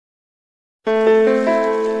Hi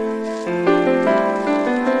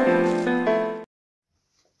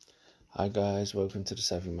guys, welcome to the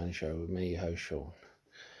Savvy Money Show with me, your host Sean.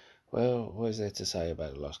 Well, what is there to say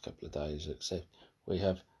about the last couple of days except we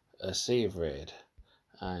have a sea of red,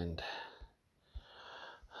 and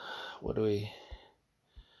what do we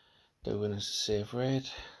do when it's a sea of red?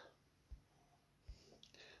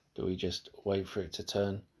 Do we just wait for it to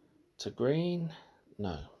turn to green?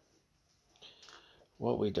 No.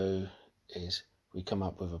 What we do is we come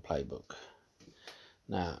up with a playbook.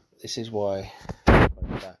 Now, this is why I spoke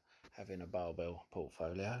about having a barbell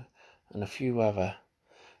portfolio, and a few other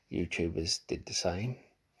YouTubers did the same.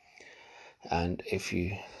 And if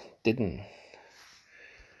you didn't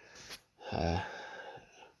get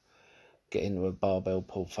into a barbell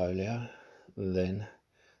portfolio, then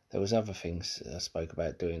there was other things I spoke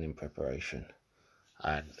about doing in preparation,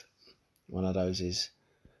 and one of those is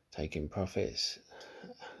taking profits,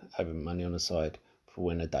 having money on the side for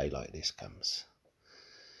when a day like this comes.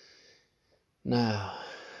 Now,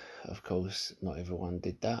 of course, not everyone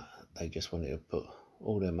did that. They just wanted to put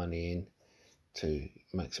all their money in to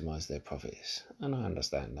maximise their profits, and I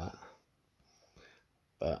understand that.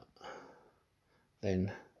 But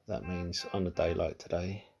then that means on a day like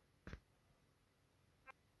today,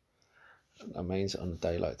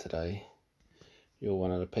 you're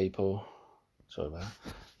one of the people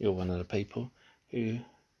who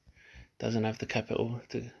doesn't have the capital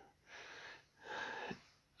to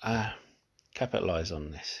capitalise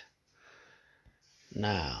on this.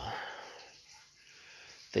 Now,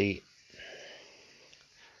 the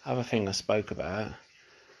other thing I spoke about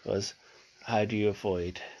was how do you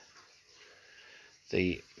avoid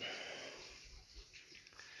the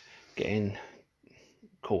getting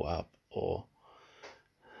caught up or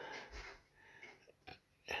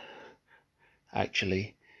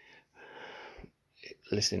actually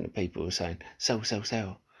listening to people who are saying sell, sell,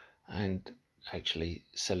 sell, and actually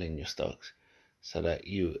selling your stocks, so that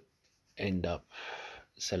you end up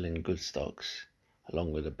selling good stocks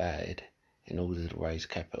along with the bad in order to raise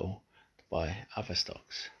capital to buy other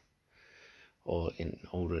stocks, or in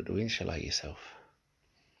order to insulate yourself.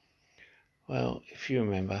 Well, if you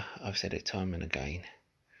remember, I've said it time and again,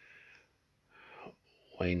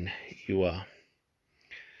 when you are,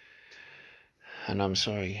 and I'm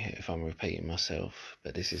sorry if I'm repeating myself,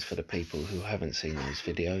 but this is for the people who haven't seen those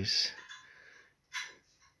videos.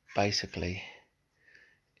 Basically,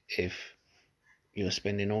 if you're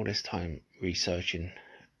spending all this time researching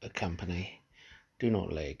a company, do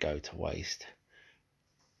not let it go to waste.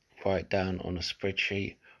 Write down on a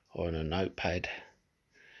spreadsheet or on a notepad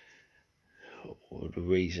or the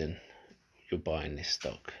reason you're buying this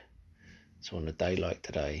stock. So on a day like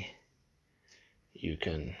today, you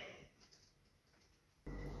can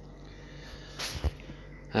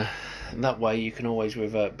that way you can always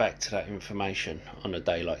revert back to that information on a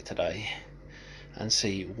day like today and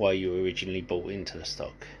see why you originally bought into the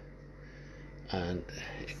stock, and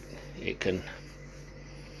it can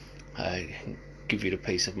give you the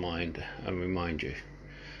peace of mind and remind you.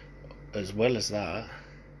 As well as that,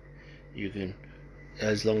 you can,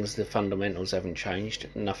 as long as the fundamentals haven't changed,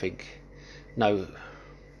 no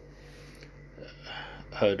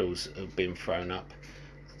hurdles have been thrown up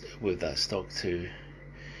with that stock to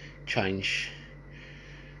change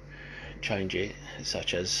it,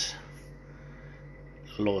 such as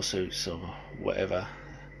lawsuits or whatever,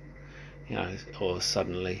 or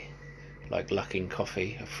suddenly, like Luckin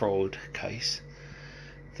Coffee, a fraud case,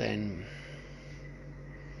 then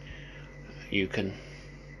you can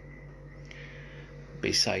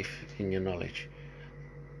be safe in your knowledge.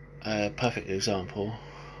 A perfect example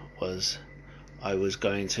was I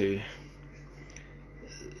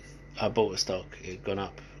bought a stock, it had gone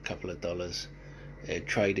up a couple of dollars, it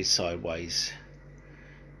traded sideways,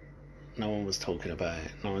 no one was talking about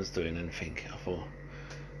it, no one's doing anything. I thought,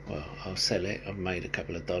 well, I'll sell it, I've made a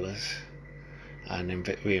couple of dollars, and then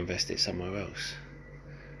reinvest it somewhere else.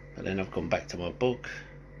 But then I've gone back to my book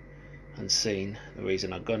and seen the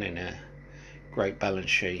reason I've gone in there. Great balance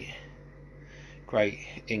sheet, great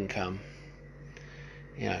income,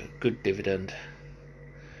 good dividend,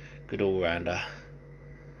 good all-rounder.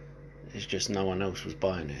 It's just no one else was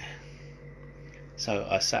buying it. So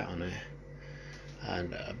I sat on it,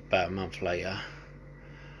 and about a month later,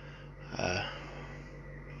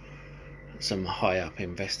 some high up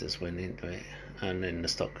investors went into it, and then the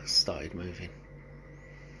stock started moving.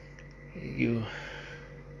 You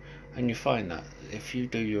find that if you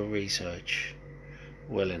do your research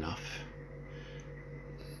well enough,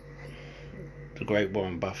 the great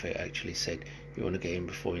Warren Buffett actually said you want to get in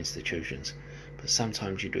before institutions, but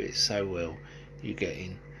sometimes you do it so well you get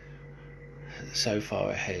in so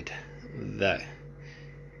far ahead that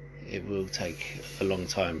it will take a long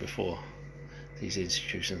time before these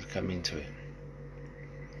institutions come into it.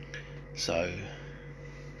 So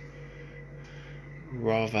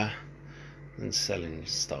rather than selling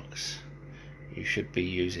stocks, you should be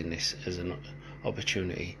using this as an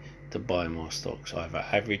opportunity to buy more stocks, either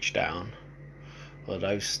average down, or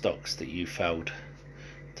those stocks that you failed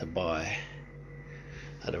to buy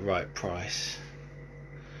at the right price.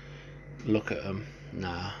 Look at them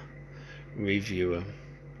now, review them,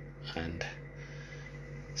 and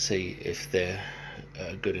see if they're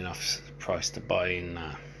a good enough price to buy in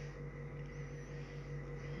now.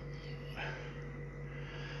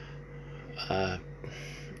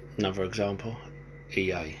 Another example,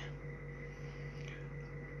 EA.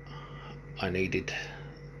 I needed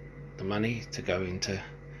the money to go into,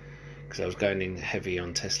 because I was going in heavy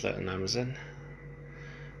on Tesla and Amazon,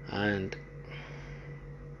 and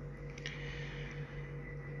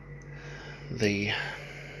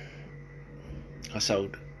I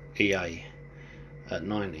sold EA at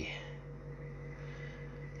 $90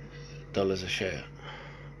 a share.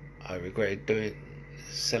 I regretted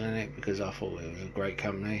selling it because I thought it was a great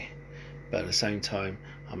company, but at the same time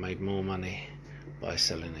I made more money by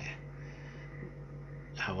selling it.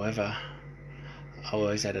 However, I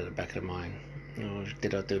always had at the back of the mind, oh,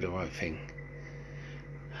 did I do the right thing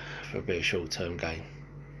for a bit of short-term gain?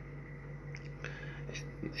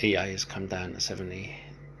 EA has come down to 70,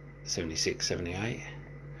 76, 78.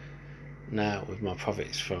 Now with my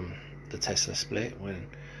profits from the Tesla split, when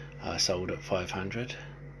I sold at 500,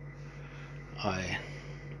 I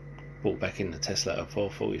bought back in the Tesla at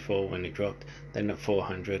 444 when it dropped, then at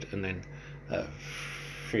 400, and then at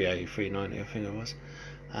 380, 390 I think it was,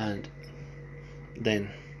 and then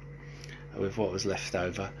with what was left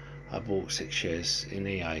over I bought 6 shares in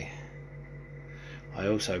EA. I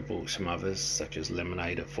also bought some others such as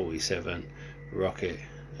Lemonade at 47, Rocket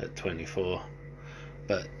at 24,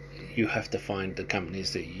 but you have to find the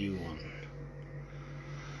companies that you want.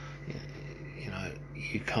 You know,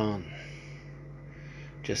 you can't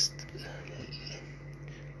just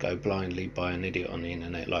go blindly by an idiot on the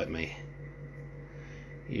internet like me.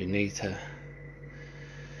 You need to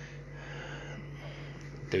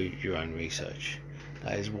do your own research.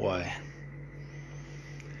 That is why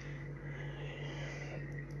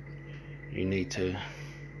you need to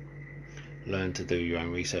learn to do your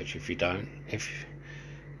own research. If you don't,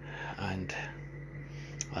 and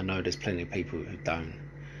I know there's plenty of people who don't,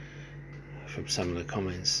 from some of the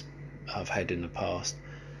comments I've had in the past,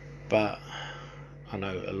 but I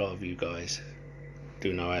know a lot of you guys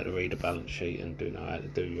do know how to read a balance sheet and do know how to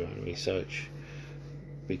do your own research,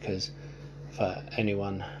 because for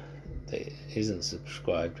anyone that isn't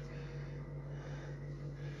subscribed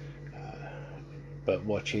but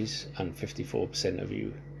watches, and 54% of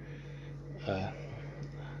you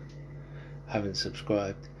haven't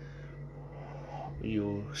subscribed,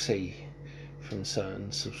 you'll see from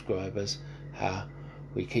certain subscribers how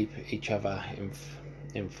we keep each other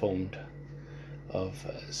informed of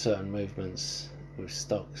certain movements with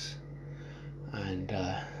stocks, and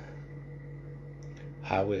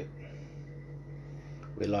how we're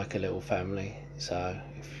like a little family. So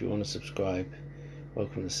if you want to subscribe,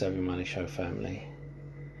 welcome to Saving Money Show family.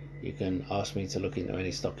 You can ask me to look into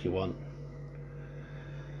any stock you want,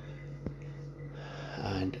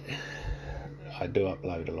 and I do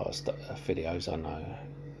upload a lot of videos, I know,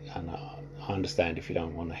 and I understand if you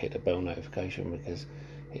don't want to hit the bell notification because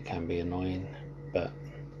it can be annoying, but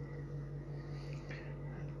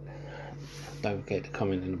don't forget to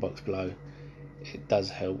comment in the box below. It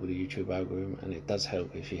does help with the YouTube algorithm, and it does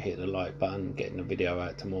help if you hit the like button, getting the video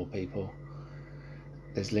out to more people.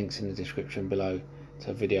 There's links in the description below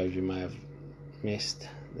to videos you may have missed.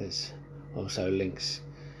 There's also links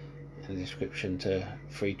in the description to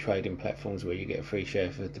free trading platforms where you get a free share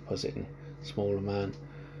for depositing a small amount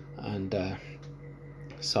and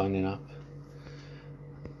signing up.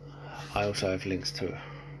 I also have links to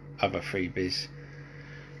other freebies,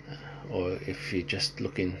 or if you're just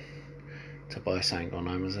looking to buy something on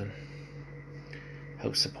Amazon,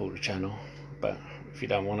 help support the channel. But if you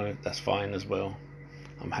don't want to, that's fine as well.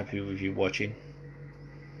 I'm happy with you watching.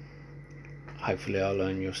 Hopefully I'll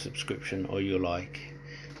earn your subscription or your like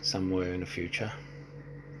somewhere in the future.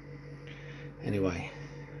 Anyway,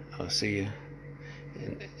 I'll see you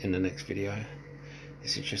in the next video.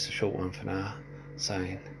 This is just a short one for now,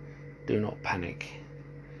 saying do not panic.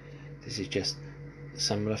 This is just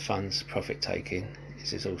some of the funds profit taking.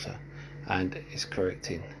 This is also, and it's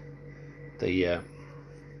correcting the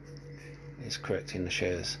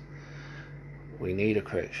shares. We need a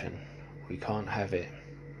correction. We can't have it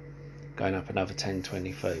going up another 10,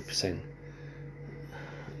 20, 30%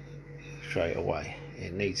 straight away.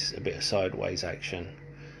 It needs a bit of sideways action,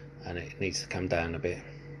 and it needs to come down a bit.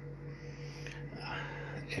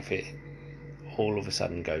 If it all of a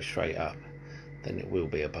sudden goes straight up, then it will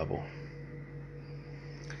be a bubble.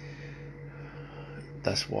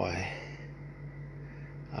 That's why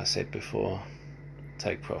I said before,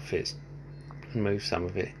 take profits and move some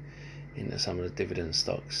of it into some of the dividend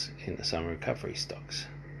stocks, into some recovery stocks.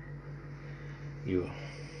 You've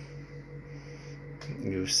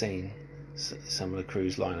seen some of the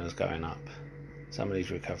cruise liners going up, some of these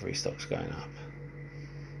recovery stocks going up.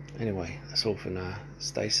 Anyway, that's all for now.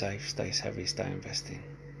 Stay safe, stay heavy, stay investing.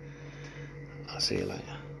 I'll see you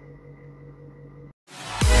later.